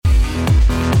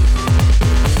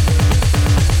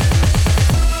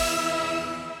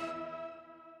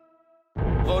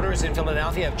Voters in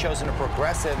Philadelphia have chosen a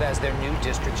progressive as their new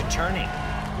district attorney.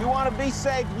 You want to be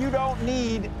safe, you don't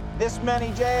need this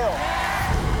many jails.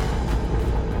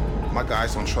 My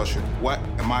guys don't trust you. What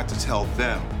am I to tell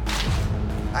them?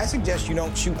 I suggest you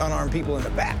don't shoot unarmed people in the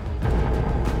back.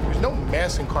 There's no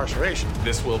mass incarceration.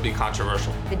 This will be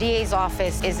controversial. The DA's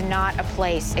office is not a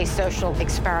place a social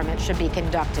experiment should be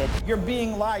conducted. You're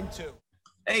being lied to.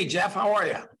 Hey, Jeff, how are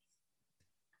you?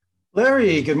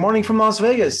 Larry, good morning from Las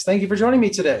Vegas. Thank you for joining me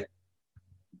today.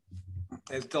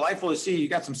 It's delightful to see you. You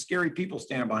got some scary people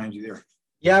standing behind you there.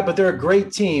 Yeah, but they're a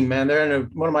great team, man. They're in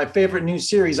one of my favorite new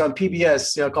series on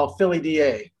PBS called Philly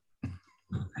DA.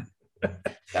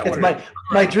 It's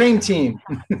my dream team.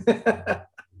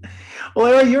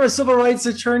 Well, Larry, you're a civil rights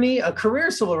attorney, a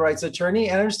career civil rights attorney,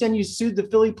 and I understand you sued the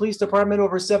Philly Police Department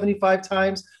over 75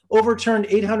 times, overturned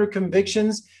 800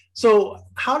 convictions. So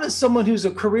how does someone who's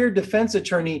a career defense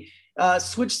attorney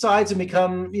switch sides and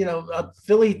become, a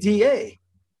Philly DA?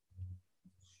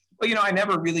 Well, I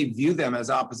never really view them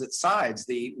as opposite sides.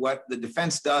 What the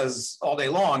defense does all day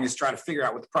long is try to figure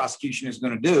out what the prosecution is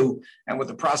going to do. And what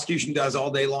the prosecution does all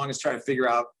day long is try to figure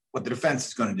out what the defense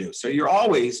is going to do. So you're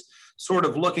always sort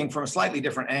of looking from a slightly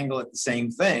different angle at the same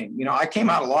thing. I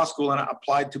came out of law school and I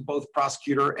applied to both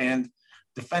prosecutor and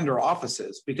defender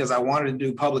offices because I wanted to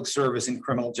do public service in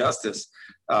criminal justice.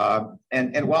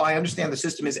 And while I understand the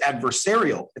system is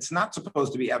adversarial, it's not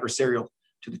supposed to be adversarial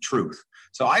to the truth.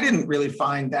 So I didn't really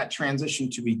find that transition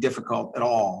to be difficult at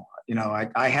all.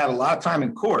 I had a lot of time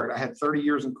in court. I had 30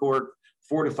 years in court,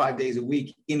 4 to 5 days a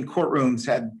week in courtrooms,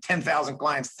 had 10,000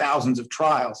 clients, thousands of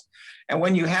trials. And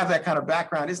when you have that kind of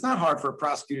background, it's not hard for a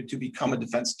prosecutor to become a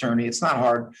defense attorney. It's not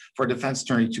hard for a defense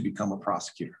attorney to become a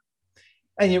prosecutor.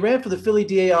 And you ran for the Philly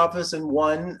DA office and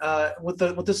won with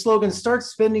the slogan, "Start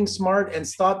spending smart and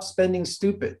stop spending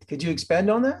stupid." Could you expand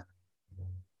on that?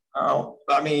 Oh,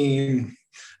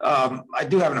 I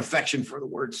do have an affection for the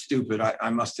word stupid, I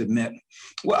must admit.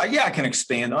 Well, yeah, I can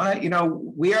expand on it.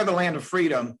 We are the land of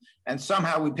freedom, and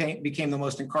somehow we became the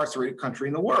most incarcerated country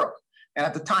in the world. And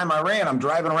at the time I ran, I'm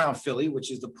driving around Philly, which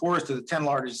is the poorest of the 10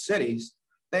 largest cities.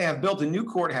 They have built a new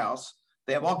courthouse.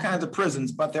 They have all kinds of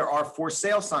prisons, but there are for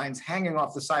sale signs hanging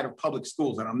off the side of public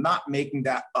schools. And I'm not making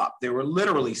that up. They were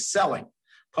literally selling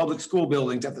public school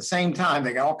buildings at the same time.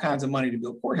 They got all kinds of money to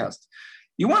build courthouses.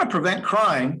 You want to prevent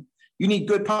crime, you need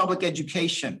good public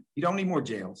education. You don't need more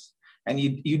jails, and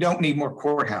you don't need more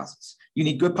courthouses. You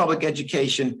need good public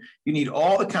education. You need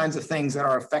all the kinds of things that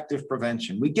are effective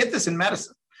prevention. We get this in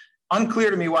medicine. Unclear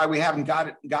to me why we haven't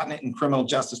gotten it in criminal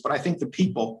justice, but I think the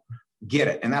people get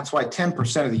it. And that's why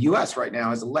 10% of the US right now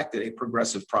has elected a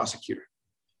progressive prosecutor.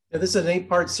 Now, this is an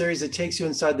 8-part series that takes you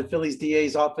inside the Philly's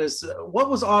DA's office. What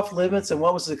was off limits and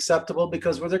what was acceptable?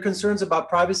 Because were there concerns about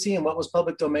privacy and what was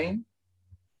public domain?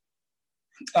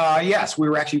 Yes, we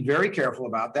were actually very careful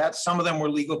about that. Some of them were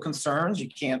legal concerns. You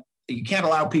can't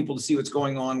allow people to see what's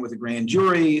going on with a grand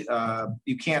jury.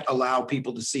 You can't allow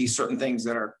people to see certain things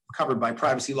that are covered by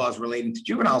privacy laws relating to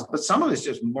juveniles, but some of it's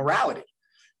just morality.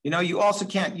 You also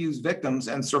can't use victims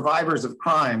and survivors of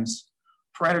crimes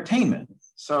for entertainment.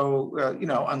 So,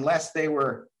 unless they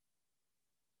were,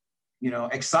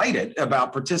 excited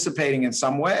about participating in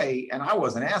some way, and I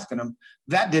wasn't asking them,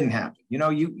 that didn't happen.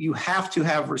 You have to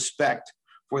have respect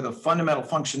for the fundamental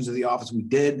functions of the office. We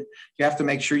did. You have to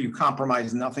make sure you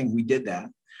compromise nothing. We did that.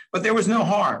 But there was no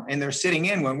harm. And they're sitting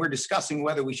in when we're discussing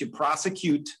whether we should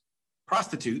prosecute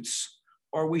prostitutes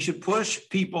or we should push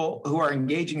people who are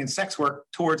engaging in sex work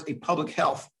towards a public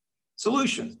health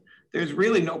solution. There's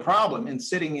really no problem in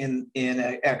sitting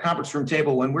in a conference room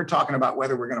table when we're talking about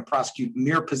whether we're going to prosecute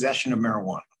mere possession of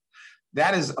marijuana.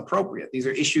 That is appropriate. These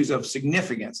are issues of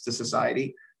significance to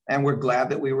society, and we're glad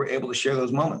that we were able to share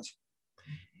those moments.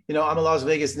 I'm a Las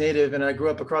Vegas native, and I grew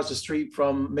up across the street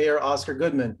from Mayor Oscar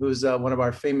Goodman, who's one of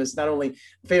our famous, not only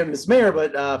famous mayor,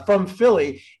 but from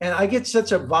Philly. And I get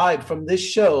such a vibe from this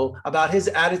show about his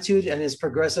attitude and his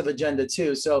progressive agenda,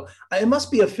 too. So it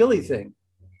must be a Philly thing.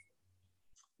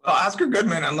 Well, Oscar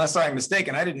Goodman, unless I'm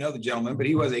mistaken, I didn't know the gentleman, but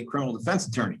he was a criminal defense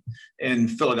attorney in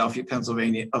Philadelphia,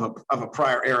 Pennsylvania, of a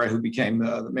prior era who became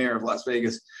the mayor of Las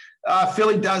Vegas.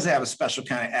 Philly does have a special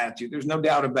kind of attitude. There's no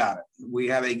doubt about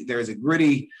it. There's a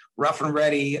gritty, rough and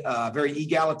ready, very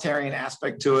egalitarian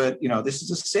aspect to it. This is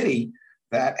a city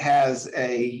that has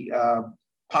a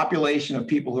population of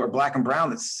people who are Black and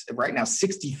brown that's right now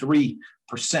 63%.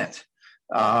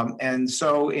 And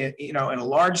so, in a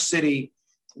large city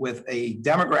with a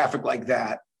demographic like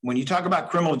that, when you talk about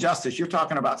criminal justice, you're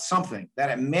talking about something that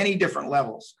at many different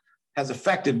levels has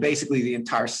affected basically the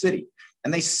entire city.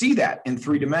 And they see that in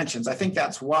 3 dimensions. I think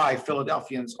that's why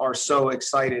Philadelphians are so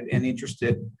excited and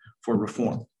interested for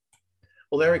reform.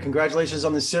 Well, Larry, congratulations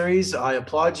on the series. I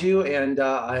applaud you, and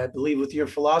I believe with your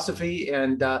philosophy,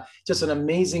 and just an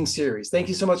amazing series. Thank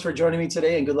you so much for joining me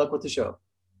today, and good luck with the show.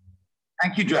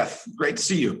 Thank you, Jeff. Great to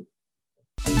see you.